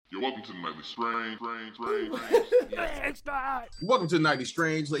Welcome to the Nightly Strange. Welcome to the Nightly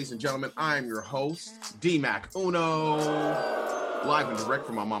Strange, ladies and gentlemen. I'm your host, D-Mac Uno, live and direct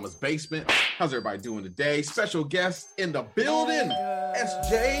from my mama's basement. How's everybody doing today? Special guest in the building,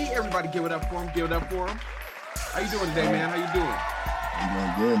 SJ. Everybody give it up for him. Give it up for him. How you doing today, man? How you doing?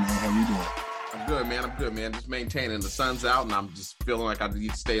 I'm doing good, man. How you doing? I'm good, man. Just maintaining. The sun's out, and I'm just feeling like I need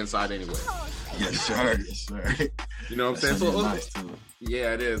to stay inside anyway. Yes, sir. You know what I'm saying? So, nice too.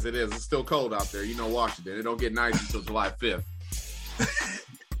 Yeah, it is. It's still cold out there. You know, Washington. It don't get nice until July 5th.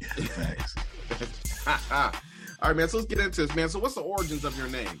 Thanks. All right, man. So let's get into this, man. So what's the origins of your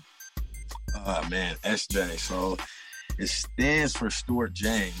name? Man, SJ. So it stands for Stuart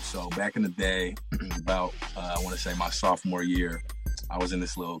James. So back in the day, about I want to say my sophomore year, I was in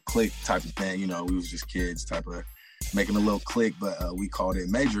this little clique type of thing. You know, we was just kids type of making a little clique, but we called it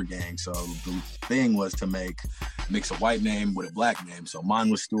Major Gang. So the thing was to mix a white name with a black name. So mine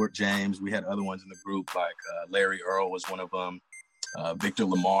was Stuart James. We had other ones in the group, like Larry Earl was one of them. Victor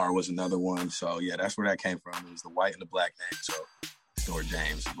Lamar was another one. So yeah, that's where that came from. It was the white and the black name. So Stuart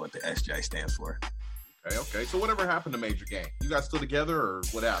James is what the SJ stands for. Okay. So whatever happened to Major Gang? You guys still together, or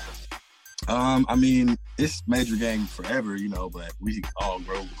what happened? I mean, it's Major Gang forever, you know, but we all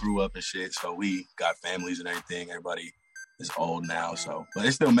grew up and shit, so we got families and everything. Everybody is old now, so, but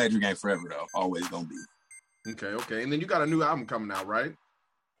it's still Major Gang forever, though. Always gonna be. Okay. And then you got a new album coming out, right?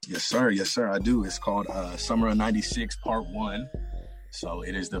 Yes, sir, I do. It's called Summer of 96 Part 1. So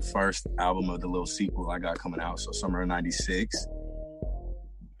it is the first album of the little sequel I got coming out, so Summer of 96.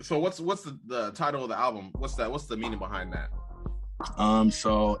 So what's the title of the album? What's the meaning behind that?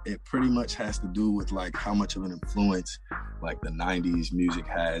 So it pretty much has to do with like how much of an influence like the 90s music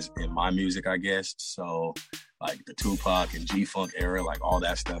has in my music, I guess. So like the Tupac and G-Funk era, like all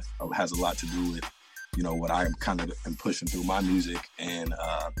that stuff has a lot to do with, you know, what I am kind of am pushing through my music. And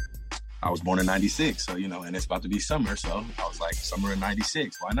I was born in 96, so, you know, and it's about to be summer. So I was like, summer of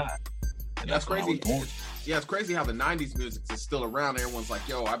 96, why not? And that's crazy. Yeah, it's crazy how the 90s music is still around. Everyone's like,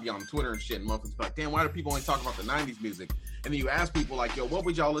 yo, I be on Twitter and shit, and motherfuckers be like, damn, why do people only talk about the 90s music? And then you ask people like, yo, what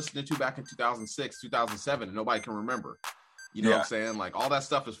would y'all listen to back in 2006, 2007? And nobody can remember. You know what I'm saying? Like, all that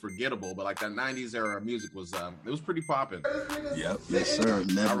stuff is forgettable, but like that 90s era of music was, it was pretty popping. Yep. Yes, sir.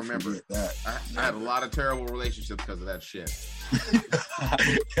 Never I remember forget that. I had a lot of terrible relationships because of that shit.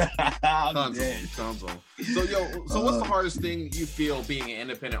 Tons of them. So what's the hardest thing you feel being an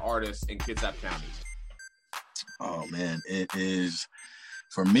independent artist in Kitsap County? Oh, man, it is.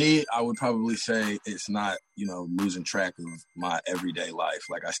 For me, I would probably say it's not, you know, losing track of my everyday life.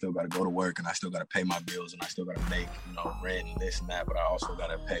 Like, I still got to go to work and I still got to pay my bills and I still got to make, you know, rent and this and that. But I also got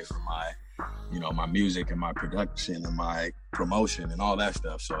to pay for my, you know, my music and my production and my promotion and all that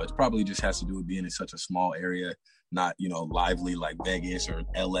stuff. So it probably just has to do with being in such a small area, not, you know, lively like Vegas or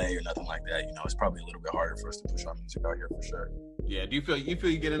LA or nothing like that. You know, it's probably a little bit harder for us to push our music out here for sure. Yeah. Do you feel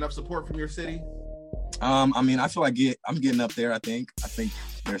you get enough support from your city? I mean, I feel like I'm getting up there. I think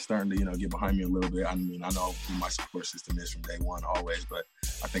they're starting to, you know, get behind me a little bit. I mean, I know who my support system is from day one always, but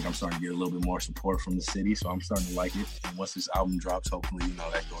I think I'm starting to get a little bit more support from the city. So I'm starting to like it. And once this album drops, hopefully, you know,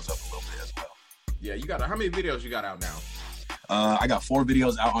 that goes up a little bit as well. Yeah, how many videos you got out now? I got 4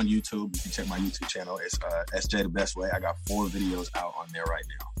 videos out on YouTube. If you check my YouTube channel, it's SJ The Best Way. I got 4 videos out on there right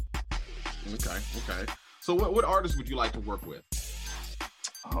now. Okay. So what artists would you like to work with?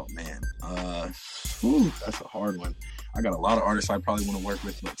 Oh man, that's a hard one. I got a lot of artists I probably want to work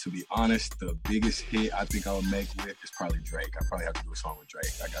with, but to be honest, the biggest hit I think I would make with is probably Drake. I probably have to do a song with Drake.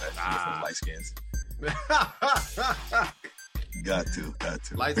 I gotta do for light skins. Got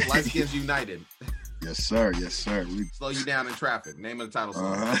to. Light skins united. Yes, sir. We slow you down in traffic. Name of the title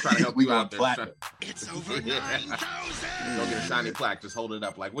song. I'm trying to help you out there. It's over 9,000. Go get a shiny plaque. Just hold it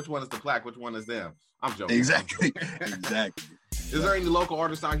up. Like, which one is the plaque? Which one is them? I'm joking. Exactly. Is there any local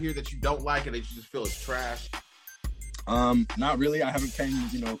artists out here that you don't like and that you just feel is trash? Not really. I haven't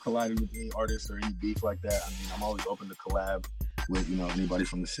collided with any artists or any beef like that. I mean, I'm always open to collab with, you know, anybody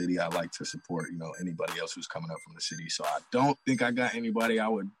from the city. I like to support, you know, anybody else who's coming up from the city. So I don't think I got anybody I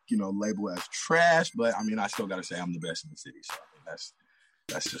would, you know, label as trash, but I mean, I still got to say I'm the best in the city. So I mean,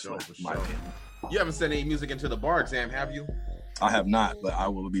 that's just my opinion. You haven't sent any music into the bar exam, have you? I have not, but I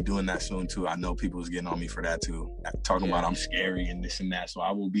will be doing that soon too. I know people's getting on me for that too. Talking about I'm scary and this and that. So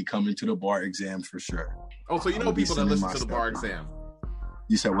I will be coming to the bar exam for sure. Oh, so you know people that listen to the bar exam.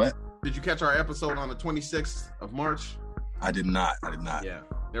 You said what? Did you catch our episode on the 26th of March? I did not. Yeah.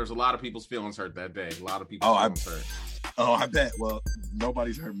 There was a lot of people's feelings hurt that day. A lot of people's feelings hurt. Oh, I bet. Well,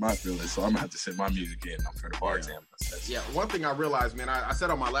 nobody's hurt my feelings, so I'm going to have to send my music in for the bar exam. Yeah, one thing I realized, man, I said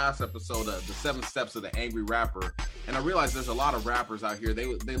on my last episode, the 7 steps of the angry rapper, And I realize there's a lot of rappers out here.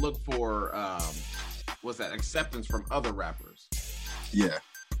 They look for what's that, acceptance from other rappers. Yeah.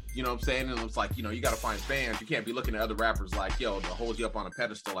 You know what I'm saying? And it's like, you know, you got to find fans. You can't be looking at other rappers like, yo, to hold you up on a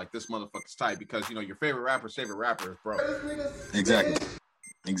pedestal like this motherfucker's tight, because, you know, your favorite rapper is bro. Exactly.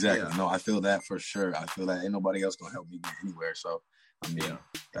 Yeah. No, I feel that for sure. I feel that ain't nobody else gonna help me get anywhere. So, I mean,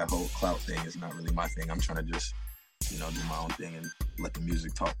 that whole clout thing is not really my thing. I'm trying to just, you know, do my own thing and let the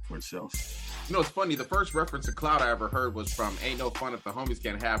music talk for itself. You know, it's funny. The first reference to clout I ever heard was from "Ain't No Fun If the Homies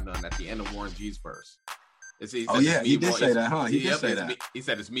Can't Have None" at the end of Warren G's verse. He did say that, huh? He did say that. He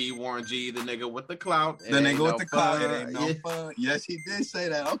said, "It's me, Warren G, the nigga with the clout. The nigga with the clout. It ain't no fun." Yes, he did say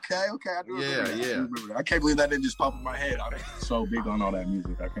that. Okay. I do remember that. I can't believe that didn't just pop in my head. I'm so big on all that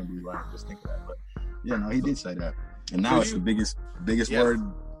music. I can't believe I didn't just think of that. But yeah, no, he did say that. And now it's the biggest word.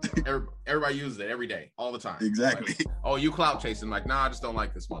 Everybody uses it every day, all the time. Exactly. Like, oh, you clout chasing? Like, nah, I just don't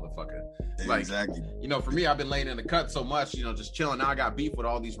like this motherfucker. Like, exactly. You know, for me, I've been laying in the cut so much, you know, just chilling. Now I got beef with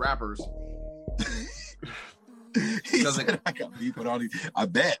all these rappers. He said, I got beef with all these. I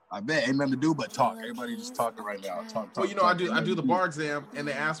bet. Ain't nothing to do but talk. Everybody just talking right now. Talk. Well, you know, I do the bar exam, and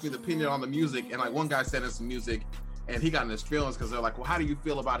they asked me the opinion on the music, and like one guy sent us some music, and he got in his feelings because they're like, well, how do you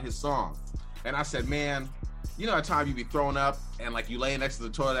feel about his song? And I said, man, you know, at times you be throwing up, and like you laying next to the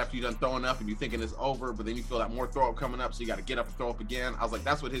toilet after you done throwing up, and you thinking it's over, but then you feel that more throw up coming up, so you got to get up and throw up again. I was like,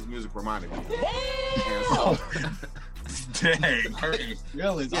 that's what his music reminded me of. And so, dang, hurt his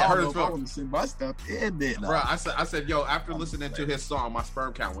feelings. Yeah, hurt his feelings. I want to see my stuff in there. Bro, I said, yo, after listening to his song, my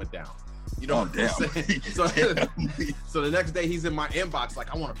sperm count went down. You know what I'm saying? So the next day he's in my inbox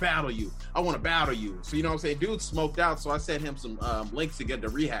like, I want to battle you. So you know what I'm saying? Dude smoked out, so I sent him some links to get to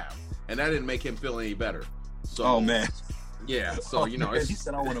rehab, and that didn't make him feel any better. So, oh man. Yeah, so you know, he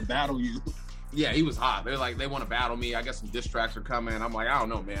said, I want to battle you. Yeah, he was hot. They're like, they want to battle me. I guess some diss tracks are coming. I'm like, I don't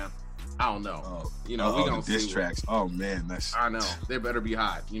know, man. I don't know. Oh, you know, we gonna see diss tracks. Oh man, I know. They better be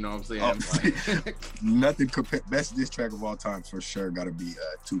hot. You know what I'm saying? Like, nothing best diss track of all time for sure. Got to be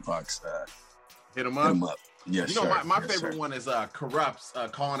Tupac's. Hit 'em up. Yes, you know, my favorite one is Corrupt's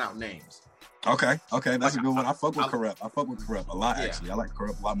calling out names. Okay, that's a good one. I fuck with Corrupt. A lot, actually. I like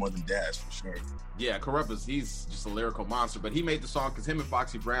Corrupt a lot more than Dash, for sure. Yeah, Corrupt he's just a lyrical monster, but he made the song because him and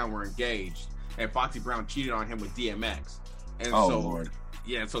Foxy Brown were engaged, and Foxy Brown cheated on him with DMX. And Lord.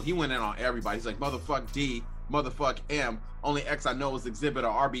 Yeah, so he went in on everybody. He's like, motherfuck D, motherfuck M, only X I know is Exhibit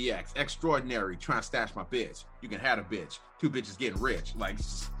or RBX, extraordinary, trying to stash my bitch. You can have a bitch. 2 bitches getting rich. Like,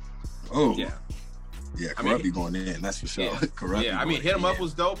 oh. Yeah. Yeah, Corrupt be going in, that's for sure. Yeah, Corrupt. Yeah, I mean, Hit 'em Up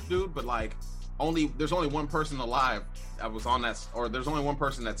was dope, dude, but like, there's only one person alive that was on that, or there's only one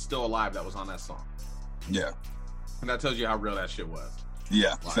person that's still alive that was on that song. Yeah. And that tells you how real that shit was.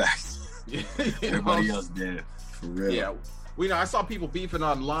 Yeah, facts. Everybody else dead, for real. Yeah. Well, you know, I saw people beefing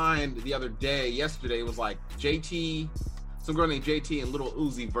online yesterday. It was like some girl named JT and Little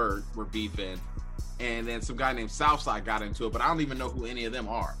Uzi Vert were beefing. And then some guy named Southside got into it, but I don't even know who any of them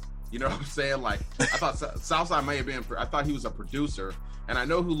are. You know what I'm saying? Like, I thought Southside may have been, I thought he was a producer. And I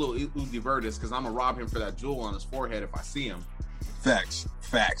know who Lil Uzi Vert is because I'm going to rob him for that jewel on his forehead if I see him. Facts.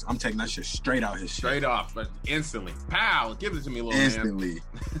 I'm taking that shit straight out his shit. Straight off, but instantly. Pow! Give it to me, little man.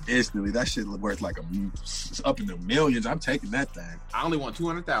 Instantly. That shit worth like up in the millions. I'm taking that thing. I only want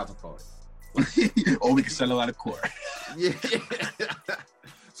 $200,000 for it. Or we can sell it out of court. Yeah.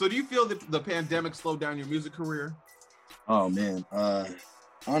 So do you feel that the pandemic slowed down your music career? Oh, man.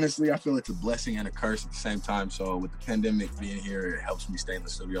 Honestly, I feel it's a blessing and a curse at the same time. So with the pandemic being here, it helps me stay in the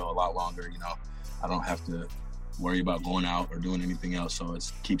studio a lot longer. You know, I don't have to worry about going out or doing anything else. So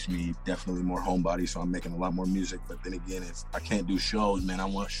it keeps me definitely more homebody. So I'm making a lot more music. But then again, I can't do shows, man. I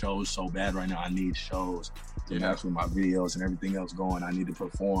want shows so bad right now. I need shows to match with my videos and everything else going. I need to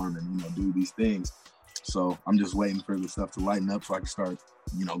perform and, you know, do these things. So I'm just waiting for the stuff to lighten up so I can start,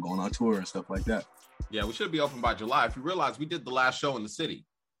 you know, going on tour and stuff like that. Yeah, we should be open by July. If you realize, we did the last show in the city.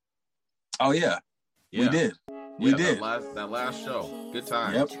 Oh, yeah. We did. We did. That last show. Good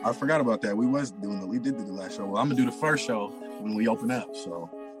time. Yep. I forgot about that. We did do the last show. Well, I'm going to do the first show when we open up, so.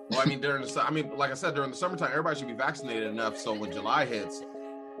 Well, I mean, like I said, during the summertime, everybody should be vaccinated enough so when July hits,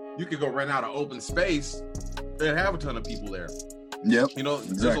 you could go rent out an open space and have a ton of people there. Yep. You know,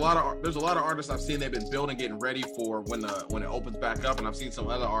 exactly. there's a lot of artists I've seen they've been building, getting ready for when it opens back up, and I've seen some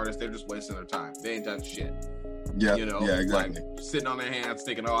other artists, they're just wasting their time. They ain't done shit. Yeah, you know, yeah, exactly. Like sitting on their hands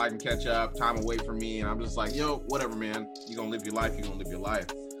thinking, oh, I can catch up, time will wait for me, and I'm just like, yo, whatever, man. You're gonna live your life.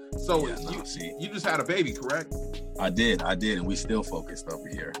 So you just had a baby, correct? I did, and we still focused over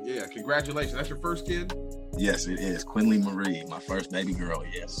here. Yeah, congratulations. That's your first kid? Yes, it is. Quinley Marie, my first baby girl.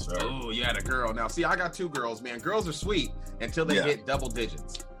 Yes, sir. Oh, you had a girl. Now, see, I got 2 girls, man. Girls are sweet until they hit double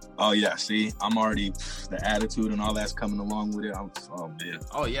digits. Oh yeah, see, I'm already the attitude and all that's coming along with it. Oh man.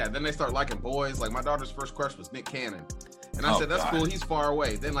 Oh yeah, then they start liking boys. Like my daughter's first crush was Nick Cannon, and I said that's God. cool. He's far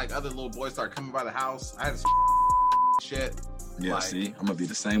away. Then like other little boys start coming by the house. I had this shit. Yeah, like, see, I'm gonna be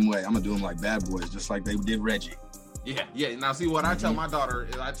the same way. I'm gonna do them like Bad Boys, just like they did Reggie. Yeah. Now see what I tell my daughter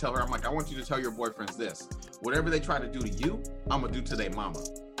is I tell her, I'm like, I want you to tell your boyfriends this. Whatever they try to do to you, I'm gonna do to their mama.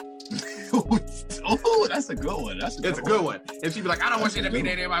 Oh, that's a good one. It's a good one. And she'd be like, I don't want you to be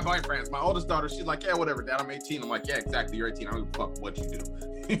dating my boyfriends. My oldest daughter, she's like, yeah, whatever, Dad, I'm 18. I'm like, yeah, exactly. You're 18. I don't give a fuck what you do.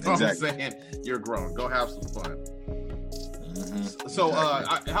 You know what I'm saying? You're grown. Go have some fun. Mm-hmm. So,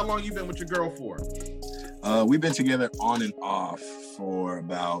 exactly. How long you been with your girl for? We've been together on and off for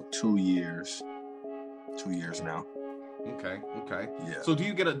about 2 years. 2 years now. Okay. Yeah. So do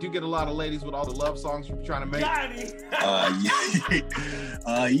you get a lot of ladies with all the love songs you're trying to make?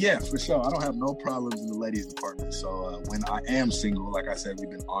 Yeah, for sure. I don't have no problems in the ladies department. So when I am single, like I said,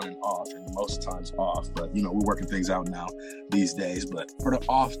 we've been on and off, and most times off. But you know, we're working things out now these days. But for the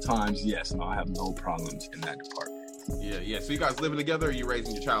off times, yes, no, I have no problems in that department. Yeah. So you guys living together, or are you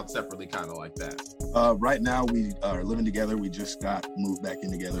raising your child separately, kind of like that? Right now, we are living together. We just got moved back in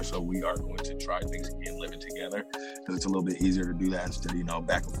together, so we are going to try things again, living together, because it's a little bit easier to do that instead of,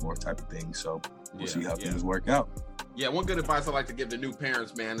 back and forth type of thing. So we'll see how things work out. Yeah, one good advice I like to give to new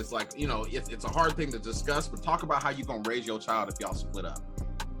parents, man, is like, it's a hard thing to discuss, but talk about how you're going to raise your child if y'all split up.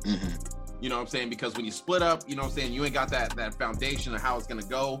 Mm-hmm. You know what I'm saying? Because when you split up, you know what I'm saying, you ain't got that foundation of how it's going to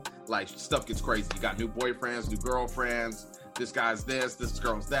go. Like, stuff gets crazy. You got new boyfriends, new girlfriends. This guy's this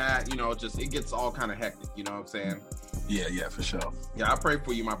girl's that. It gets all kind of hectic. You know what I'm saying? Yeah, for sure. Yeah, I pray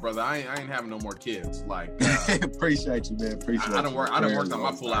for you, my brother. I ain't having no more kids. Like, appreciate you, man. I done worked on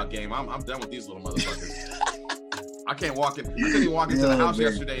my pull-out game. I'm done with these little motherfuckers. I couldn't even walk into the house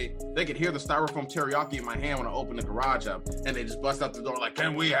yesterday. They could hear the styrofoam teriyaki in my hand when I opened the garage up, and they just bust out the door like,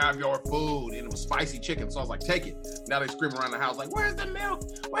 "Can we have your food?" And it was spicy chicken, so I was like, "Take it." Now they scream around the house like, "Where's the milk?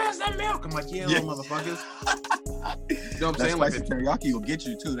 Where's the milk?" I'm like, "Yeah, little motherfuckers." You know what I'm saying? Spicy teriyaki will get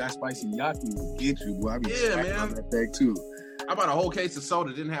you too. That spicy yaki will get you, boy. I be man. That thing too. I bought a whole case of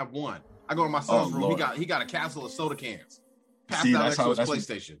soda, didn't have one. I go to my son's room. Lord. He got a castle of soda cans. Passed out next to his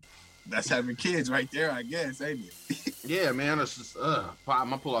PlayStation. That's having kids right there, I guess, ain't it? Yeah, man. It's just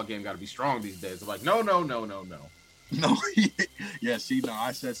my pull-out game got to be strong these days. I'm like, no. No, yeah,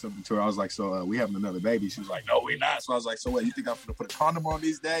 I said something to her. I was like, so we having another baby? She was like, no, we're not. So I was like, so what, you think I'm gonna put a condom on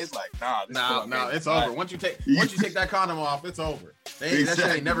these days? Like, nah, it's over. Once you take that condom off, it's over. That shit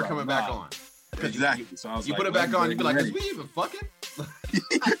ain't never coming back on. Exactly. So I was you put it back on, you be like, is we even fucking?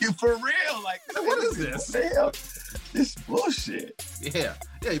 You for real? Like, what is this? What the hell? This bullshit. Yeah,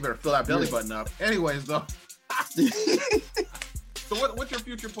 you better fill that belly button up. Anyways, though. So what's your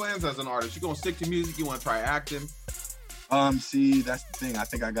future plans as an artist? You gonna stick to music? You want to try acting? See, that's the thing. I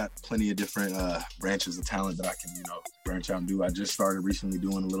think I got plenty of different branches of talent that I can, branch out and do. I just started recently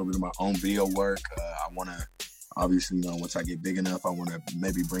doing a little bit of my own video work. I want to, obviously, once I get big enough, I want to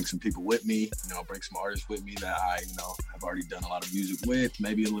maybe bring some people with me, bring some artists with me that I, have already done a lot of music with,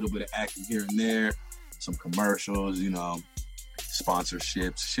 maybe a little bit of acting here and there, some commercials,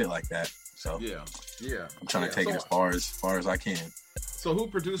 sponsorships, shit like that. So yeah. I'm trying to take it as far as I can. So who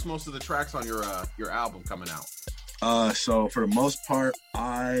produced most of the tracks on your album coming out? So for the most part,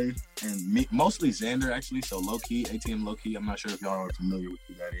 mostly Xander actually. So Low-Key, ATM Low-Key. I'm not sure if y'all are familiar with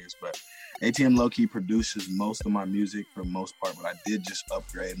who that is, but ATM Low-Key produces most of my music for the most part. But I did just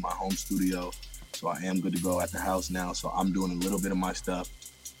upgrade my home studio, so I am good to go at the house now. So I'm doing a little bit of my stuff,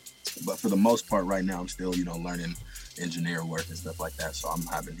 but for the most part, right now I'm still learning engineer work and stuff like that. So I'm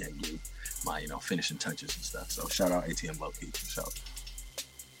having him do my finishing touches and stuff. So shout out ATM Low-Key for sure.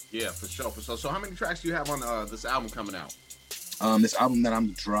 Yeah, for sure. So how many tracks do you have on this album coming out? This album that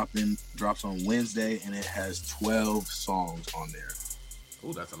I'm drops on Wednesday, and it has 12 songs on there.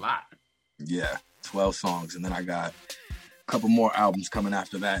 Oh, that's a lot. Yeah, 12 songs. And then I got a couple more albums coming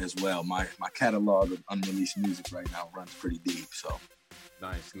after that as well. My catalog of unreleased music right now runs pretty deep. So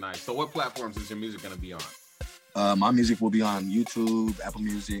nice. So what platforms is your music going to be on? My music will be on YouTube, Apple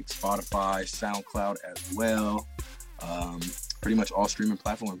Music, Spotify, SoundCloud as well. Pretty much all streaming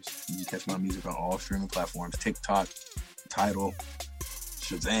platforms. You can catch my music on all streaming platforms. TikTok, Tidal,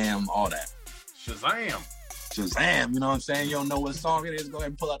 Shazam, all that. Shazam, you know what I'm saying? You don't know what song it is, go ahead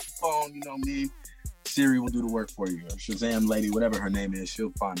and pull out the phone, you know what I mean? Siri will do the work for you. Or Shazam lady, whatever her name is,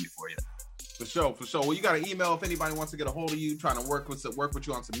 she'll find me for you. For sure. Well, you got an email if anybody wants to get a hold of you, trying to work with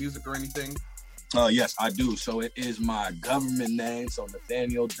you on some music or anything? Yes, I do. So it is my government name, so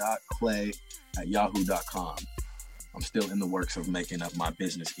nathaniel.clay@yahoo.com. I'm still in the works of making up my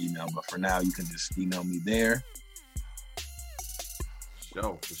business email, but for now, you can just email me there.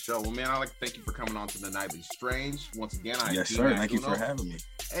 For sure. Well, man, I'd like to thank you for coming on to the Nightly Strange. Once again, yes, sir. Thank you for having me.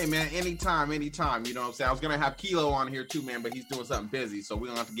 Hey, man, anytime. You know what I'm saying? I was going to have Kilo on here too, man, but he's doing something busy, so we're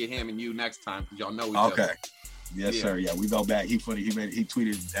going to have to get him and you next time because y'all know each other. Okay. Yes, sir. Yeah, we go back. He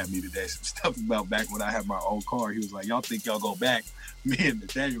tweeted at me today some stuff about back when I had my old car. He was like, y'all think y'all go back? Me and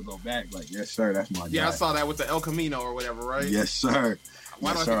Nathaniel go back. Like, yes, sir. That's my guy. I saw that with the El Camino or whatever, right? Yes, sir.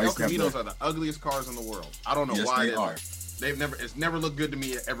 Why do I think El Caminos are the ugliest cars in the world? I don't know why they are. It's never looked good to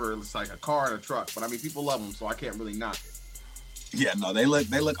me ever. It's like a car and a truck, but I mean, people love them, so I can't really knock it. Yeah, no, they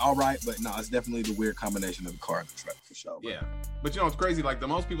look all right, but no, it's definitely the weird combination of the car and the truck for sure. Yeah, but you know, it's crazy. Like the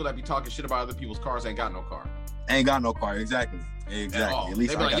most people that be talking shit about other people's cars ain't got no car. Ain't got no car, exactly. At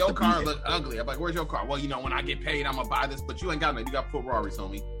least they be like, your car look ugly. I'm like, where's your car? Well, you know, when I get paid, I'm gonna buy this, but you ain't got no. You got Ferraris,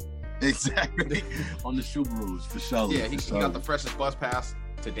 homie. Exactly. On the Subarus for sure. Yeah, he got the freshest bus pass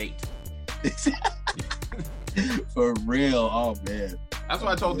to date. For real. Oh man. That's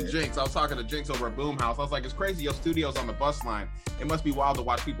what I told the Jinx. I was talking to Jinx over at Boomhouse. I was like, it's crazy your studio's on the bus line. It must be wild to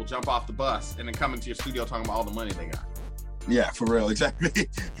watch people jump off the bus and then come into your studio talking about all the money they got. Yeah, for real, exactly.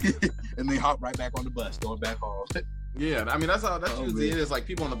 And they hop right back on the bus, going back home. Yeah, I mean that's usually it is. Like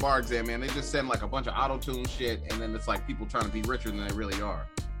people on the bar exam, man, they just send like a bunch of auto-tune shit, and then it's like people trying to be richer than they really are.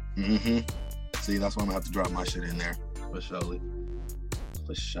 Mm-hmm. See, that's why I'm gonna have to drop my shit in there. For sure.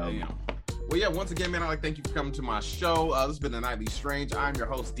 Damn. Well, yeah, once again, man, I'd like to thank you for coming to my show. This has been The Nightly Strange. I'm your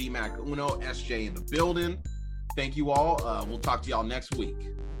host, D-Mac Uno, SJ in the building. Thank you all. We'll talk to y'all next week.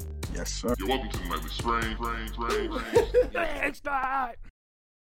 Yes, sir. You're welcome to The Nightly Strange. Thanks,